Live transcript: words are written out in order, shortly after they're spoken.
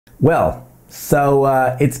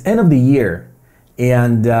It's end of the year,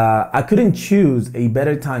 and I couldn't choose a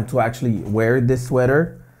better time to actually wear this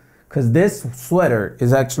sweater, because this sweater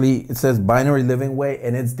is actually, it says Binary Living Way,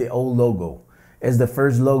 and it's the old logo. It's the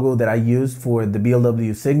first logo that I used for the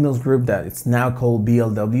BLW Signals group that it's now called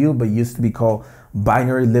BLW, but used to be called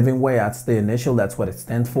Binary Living Way. That's the initial, that's what it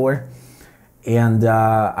stands for. And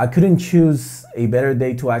I couldn't choose a better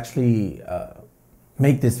day to actually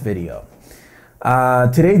make this video.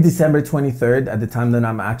 Today is December 23rd at the time that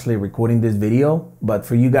I'm actually recording this video, but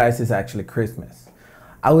for you guys it's actually Christmas.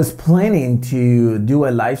 I was planning to do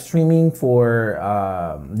a live streaming for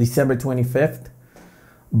December 25th,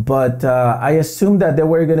 but I assumed that there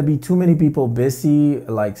were going to be too many people busy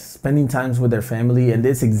like spending times with their family, and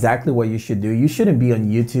that's exactly what you should do. You shouldn't be on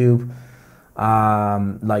YouTube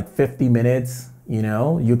like 50 minutes, you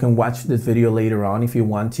know. You can watch this video later on if you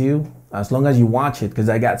want to, as long as you watch it, because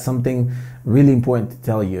I got something really important to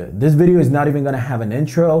tell you. This video is not even going to have an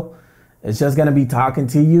intro. It's just going to be talking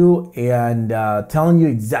to you and telling you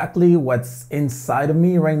exactly what's inside of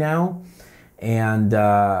me right now, and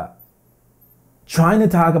trying to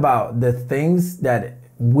talk about the things that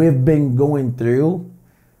we've been going through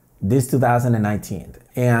this 2019.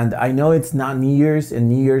 And I know it's not New Year's, and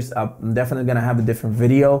New Year's I'm definitely gonna have a different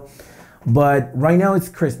video, but right now it's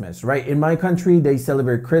Christmas, right? In my country, they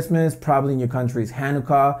celebrate Christmas. Probably in your country is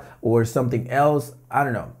Hanukkah or something else. I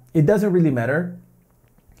don't know. It doesn't really matter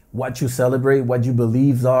what you celebrate, what your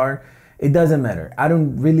beliefs are. It doesn't matter. I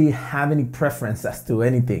don't really have any preference as to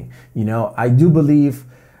anything. You know, I do believe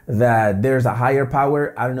that there's a higher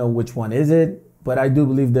power. I don't know which one is it, but I do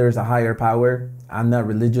believe there's a higher power. I'm not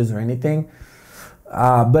religious or anything.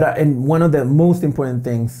 And one of the most important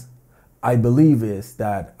things I believe is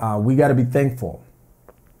that we got to be thankful.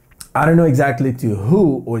 I don't know exactly to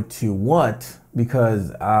who or to what,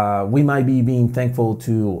 because we might be being thankful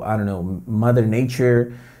to, I don't know, Mother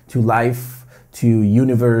Nature, to life, to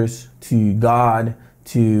universe, to God,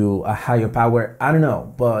 to a higher power. I don't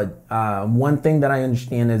know. But one thing that I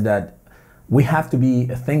understand is that we have to be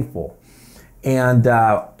thankful. And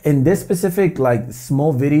in this specific like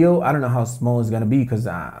small video, I don't know how small it's gonna be, because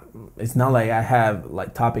it's not like I have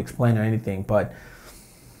like topic explained or anything, but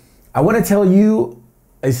I want to tell you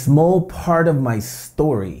a small part of my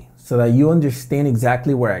story so that you understand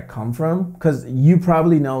exactly where I come from, because you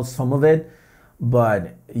probably know some of it,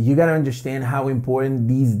 but you got to understand how important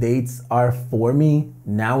these dates are for me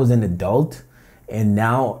now as an adult, and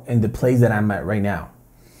now in the place that I'm at right now.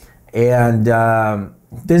 And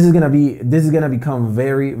this is gonna become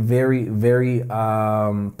very, very, very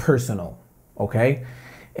personal, okay?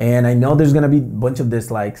 And I know there's gonna be a bunch of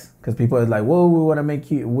dislikes, because people are like, whoa,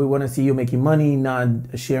 we want to see you making money, not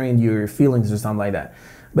sharing your feelings or something like that.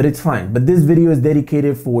 But it's fine. But this video is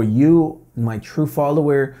dedicated for you, my true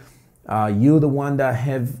follower, you, the one that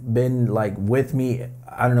have been like with me,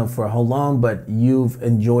 I don't know for how long, but you've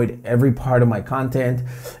enjoyed every part of my content,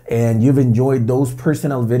 and you've enjoyed those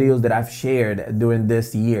personal videos that I've shared during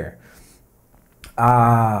this year.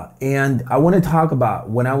 And I want to talk about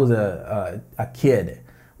when I was a kid,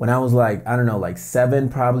 when I was like, I don't know, like 7,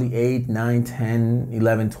 probably 8, 9, 10,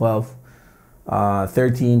 11, 12,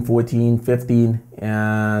 13, 14,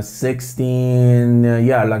 15, 16,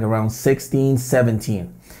 yeah, like around 16,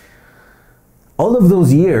 17. All of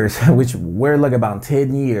those years, which were like about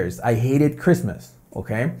 10 years, I hated Christmas,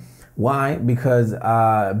 okay? Why? Because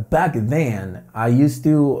back then, I used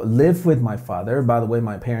to live with my father. By the way,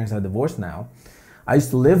 my parents are divorced now. I used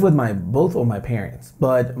to live with both of my parents,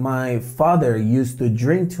 but my father used to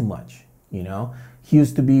drink too much, you know? He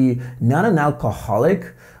used to be not an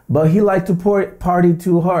alcoholic, but he liked to party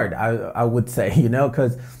too hard, I would say, you know?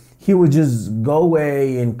 Because he would just go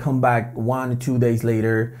away and come back 1 or 2 days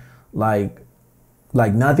later, like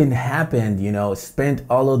nothing happened, you know, spent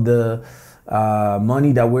all of the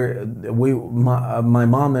money that my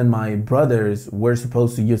mom and my brothers were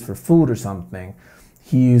supposed to use for food or something.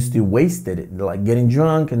 He used to waste it, like getting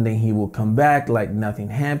drunk, and then he will come back like nothing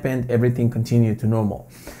happened. Everything continued to normal.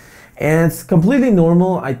 And it's completely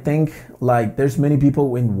normal. I think like there's many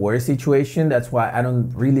people in worse situation. That's why I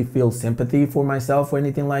don't really feel sympathy for myself or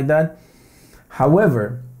anything like that.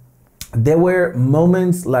 However, there were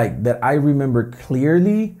moments like that I remember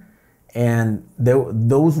clearly, and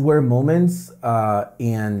those were moments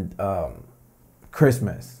in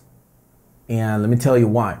Christmas. And let me tell you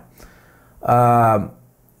why.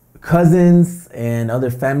 Cousins and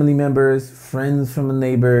other family members, friends from a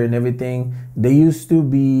neighbor and everything, they used to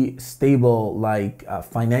be stable like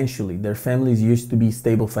financially. Their families used to be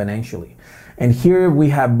stable financially. And here we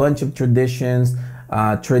have a bunch of traditions.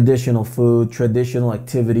 traditional food, traditional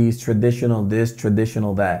activities, traditional this,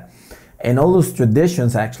 traditional that. And all those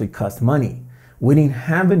traditions actually cost money. We didn't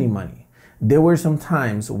have any money. There were some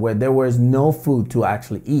times where there was no food to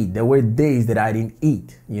actually eat. There were days that I didn't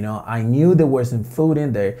eat. You know, I knew there wasn't food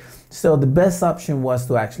in there. So the best option was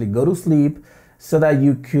to actually go to sleep so that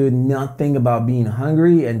you could not think about being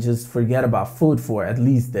hungry and just forget about food for at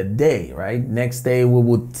least a day, right? Next day we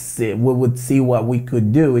would see what we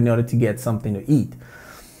could do in order to get something to eat.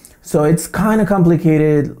 So it's kind of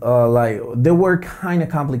complicated. Like there were kind of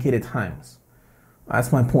complicated times.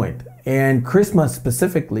 That's my point. And Christmas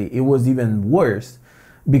specifically, it was even worse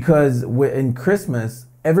because in Christmas,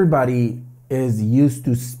 everybody is used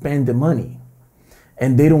to spend the money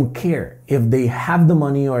and they don't care if they have the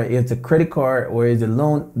money or if it's a credit card or it's a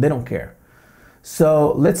loan, they don't care.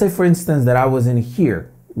 So let's say for instance that I was in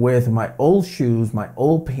here with my old shoes, my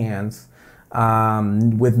old pants,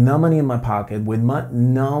 with no money in my pocket, with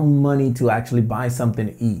no money to actually buy something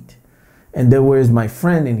to eat. And there was my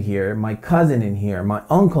friend in here, my cousin in here, my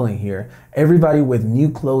uncle in here, everybody with new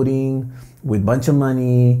clothing, with a bunch of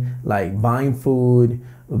money, like buying food,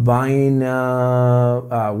 buying,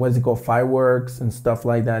 what's it called, fireworks and stuff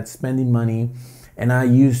like that, spending money. And I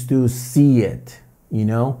used to see it, you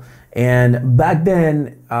know? And back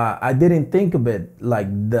then, I didn't think of it like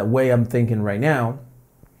the way I'm thinking right now.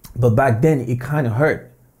 But back then, it kind of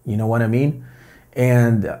hurt, you know what I mean?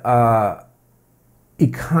 And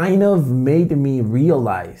it kind of made me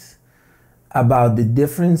realize about the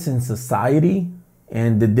difference in society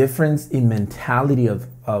and the difference in mentality of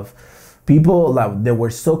people that were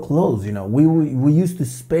so close. You know, we used to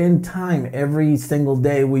spend time every single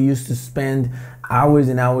day. We used to spend hours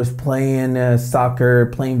and hours playing soccer,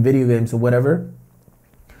 playing video games or whatever.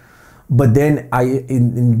 But then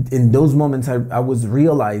in those moments, I was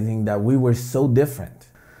realizing that we were so different.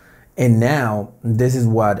 And now this is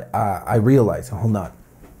what I realized. Hold on,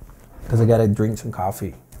 because I gotta drink some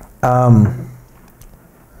coffee.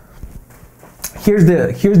 Here's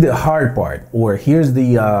the hard part, or here's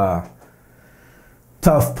the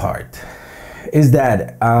tough part, is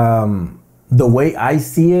that the way I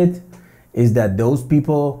see it is that those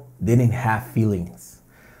people didn't have feelings.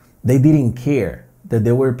 They didn't care that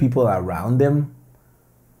there were people around them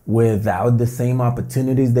without the same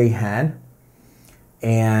opportunities they had.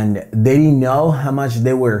 And they didn't know how much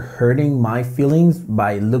they were hurting my feelings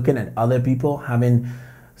by looking at other people having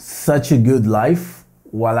such a good life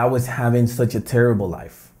while I was having such a terrible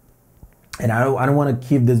life. And I don't want to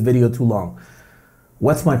keep this video too long.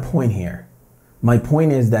 What's my point here? My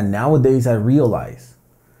point is that nowadays I realize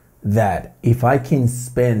that if I can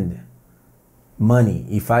spend money,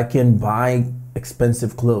 if I can buy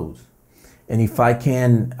expensive clothes, and if I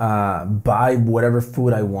can buy whatever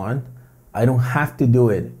food I want, I don't have to do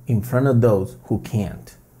it in front of those who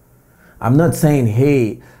can't. I'm not saying,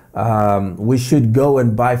 hey, we should go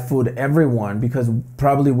and buy food everyone, because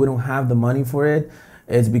probably we don't have the money for it.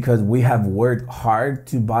 It's because we have worked hard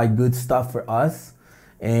to buy good stuff for us,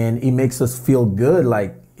 and it makes us feel good,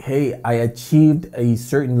 like, hey, I achieved a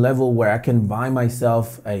certain level where I can buy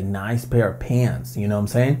myself a nice pair of pants. You know what I'm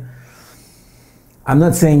saying? I'm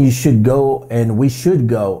not saying you should go and we should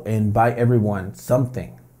go and buy everyone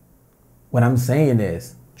something. What I'm saying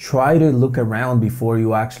is try to look around before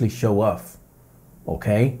you actually show off,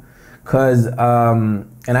 okay? Because, and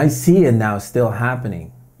I see it now still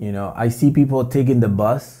happening. You know, I see people taking the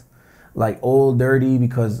bus, like all dirty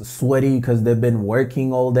because sweaty because they've been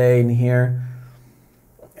working all day in here.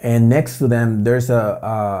 And next to them, there's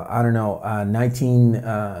I don't know,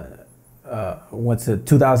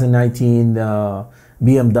 2019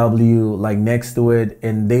 BMW like next to it,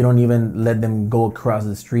 and they don't even let them go across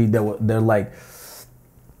the street. They're like,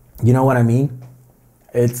 you know what I mean?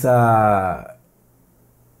 It's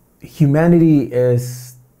humanity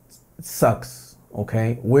sucks,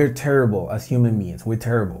 okay? We're terrible as human beings. We're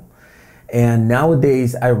terrible. And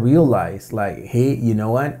nowadays I realize, like, hey, you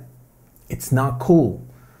know what? It's not cool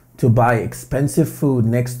to buy expensive food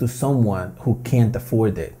next to someone who can't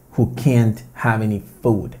afford it, who can't have any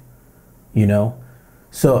food, you know?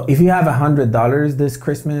 So if you have $100 this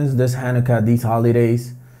Christmas, this Hanukkah, these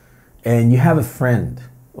holidays, and you have a friend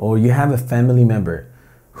or you have a family member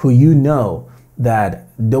who you know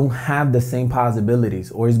that don't have the same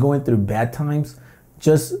possibilities or is going through bad times,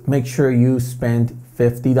 just make sure you spend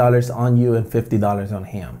 $50 on you and $50 on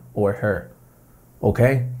him or her,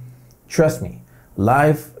 okay? Trust me,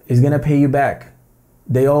 life is gonna pay you back.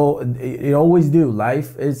 It always do.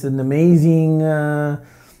 Life is an amazing,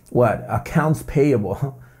 accounts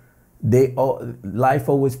payable. Life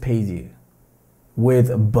always pays you with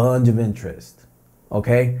a bunch of interest,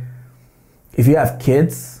 okay? If you have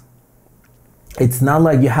kids, it's not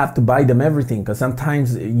like you have to buy them everything, because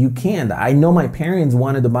sometimes you can't. I know my parents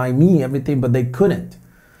wanted to buy me everything, but they couldn't.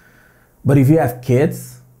 But if you have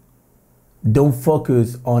kids, don't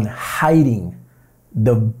focus on hiding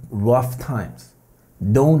the rough times.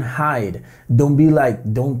 Don't hide. Don't be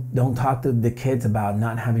like, don't talk to the kids about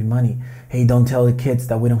not having money. Hey, don't tell the kids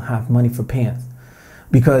that we don't have money for pants.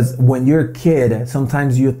 Because when you're a kid,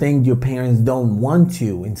 sometimes you think your parents don't want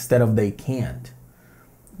to instead of they can't.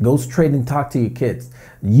 Go straight and talk to your kids.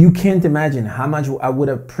 You can't imagine how much I would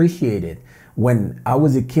appreciate it when I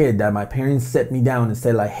was a kid that my parents set me down and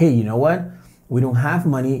said like, hey, you know what? We don't have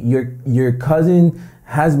money. Your cousin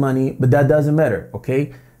has money, but that doesn't matter,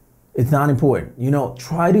 okay? It's not important. You know,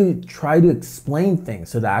 try to explain things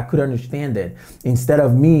so that I could understand it instead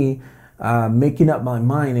of me making up my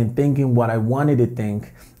mind and thinking what I wanted to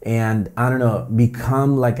think and, I don't know,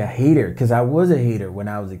 become like a hater, because I was a hater when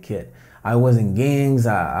I was a kid. I was in gangs.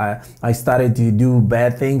 I started to do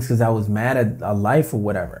bad things because I was mad at life or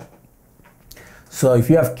whatever. So if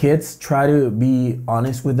you have kids, try to be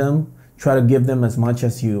honest with them. Try to give them as much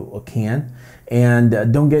as you can.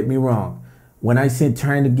 And don't get me wrong. When I say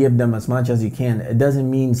trying to give them as much as you can, it doesn't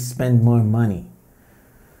mean spend more money.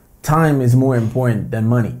 Time is more important than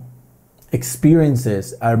money.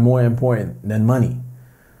 Experiences are more important than money.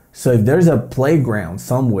 So if there's a playground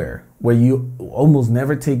somewhere where you almost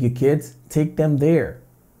never take your kids, take them there,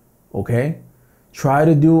 okay? Try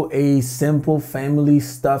to do a simple family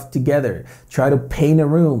stuff together. Try to paint a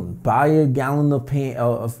room, buy a gallon of paint,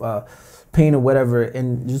 paint or whatever,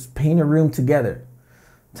 and just paint a room together.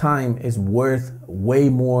 Time is worth way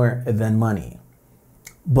more than money.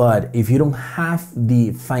 But if you don't have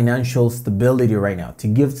the financial stability right now to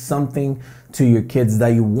give something to your kids that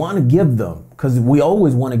you want to give them, because we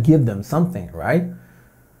always want to give them something, right?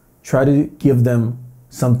 Try to give them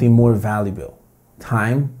something more valuable.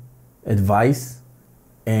 Time, advice,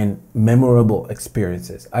 and memorable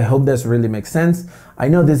experiences. I hope this really makes sense. I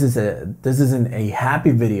know this isn't a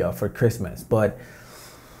happy video for Christmas, but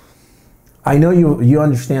I know you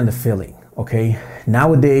understand the feeling, okay?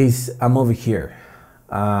 Nowadays, I'm over here.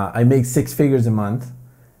 I make 6 figures a month,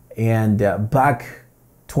 and back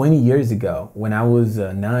 20 years ago when I was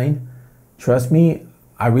 9, trust me,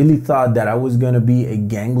 I really thought that I was gonna be a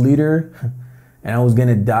gang leader and I was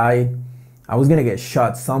gonna die. I was gonna get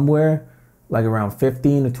shot somewhere like around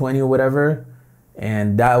 15 or 20 or whatever,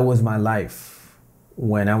 and that was my life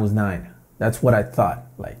when I was 9. That's what I thought.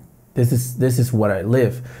 Like, this is what I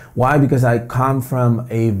live. Why? Because I come from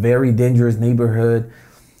a very dangerous neighborhood.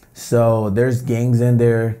 So there's gangs in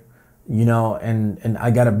there, you know, and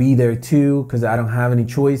I gotta be there too because I don't have any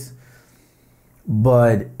choice.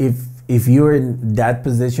 But if you're in that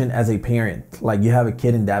position as a parent, like you have a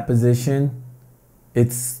kid in that position,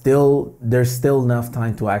 there's still enough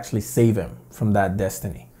time to actually save him from that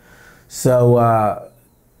destiny. So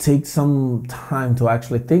take some time to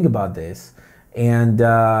actually think about this. And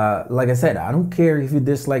like I said, I don't care if you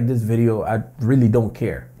dislike this video. I really don't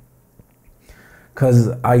care. Because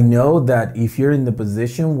I know that if you're in the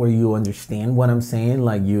position where you understand what I'm saying,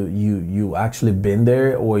 like you actually been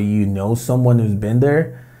there, or you know someone who's been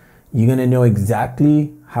there, you're gonna know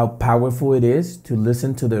exactly how powerful it is to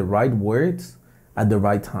listen to the right words at the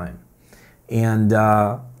right time. And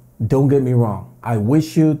don't get me wrong, I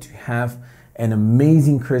wish you to have an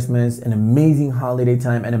amazing Christmas, an amazing holiday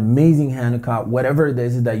time, an amazing Hanukkah, whatever it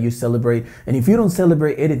is that you celebrate. And if you don't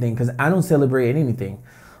celebrate anything, because I don't celebrate anything,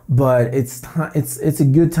 but it's a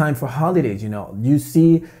good time for holidays. You know, you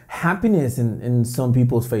see happiness in some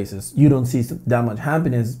people's faces. You don't see that much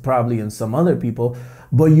happiness probably in some other people,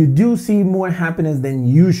 but you do see more happiness than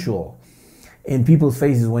usual in people's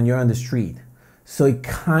faces when you're on the street. So it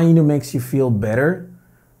kind of makes you feel better,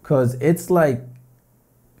 because it's like,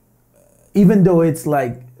 even though it's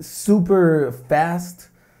like super fast,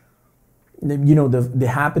 you know, the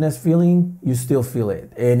happiness feeling, you still feel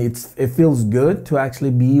it. And it feels good to actually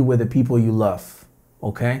be with the people you love,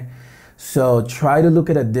 okay? So try to look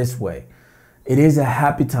at it this way. It is a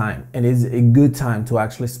happy time, and it is a good time to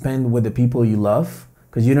actually spend with the people you love,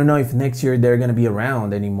 because you don't know if next year they're gonna be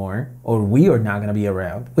around anymore, or we are not gonna be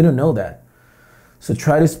around. We don't know that. So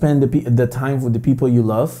try to spend the time with the people you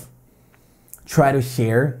love. Try to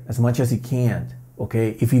share as much as you can,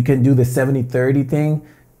 okay? If you can do the 70-30 thing,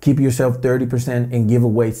 keep yourself 30% and give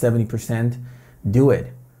away 70%, do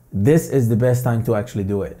it. This is the best time to actually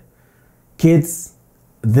do it. Kids,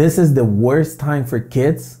 this is the worst time for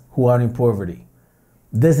kids who are in poverty.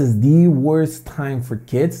 This is the worst time for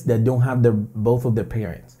kids that don't have both of their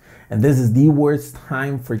parents. And this is the worst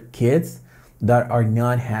time for kids that are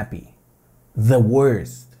not happy. The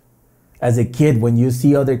worst. As a kid, when you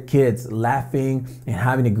see other kids laughing and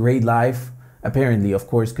having a great life, apparently, of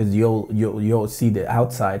course, because you'll see the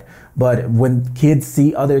outside, but when kids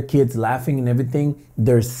see other kids laughing and everything,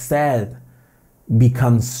 their sad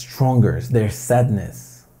becomes stronger. Their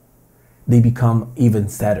sadness, they become even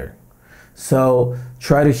sadder. So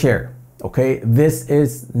try to share. Okay, this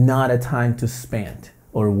is not a time to spend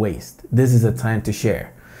or waste. This is a time to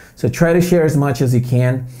share. So try to share as much as you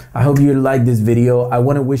can. I hope you like this video. I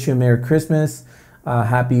want to wish you a Merry Christmas,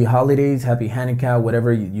 Happy Holidays, Happy Hanukkah,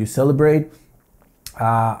 whatever you celebrate.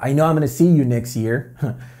 I know I'm going to see you next year.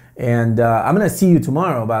 And I'm going to see you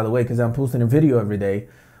tomorrow, by the way, because I'm posting a video every day.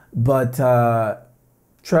 But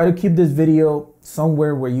try to keep this video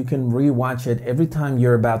somewhere where you can rewatch it every time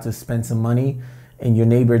you're about to spend some money and your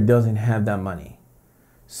neighbor doesn't have that money.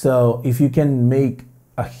 So if you can make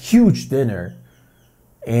a huge dinner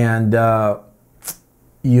and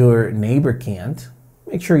your neighbor can't,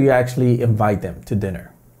 make sure you actually invite them to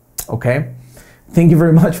dinner. Okay? Thank you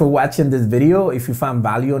very much for watching this video. If you found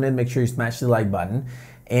value on it, make sure you smash the like button.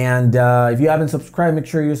 And if you haven't subscribed, make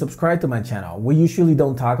sure you subscribe to my channel. We usually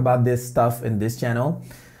don't talk about this stuff in this channel.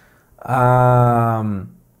 But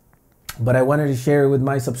I wanted to share it with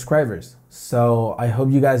my subscribers. So I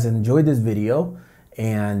hope you guys enjoyed this video,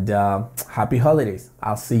 and happy holidays.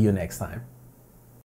 I'll see you next time.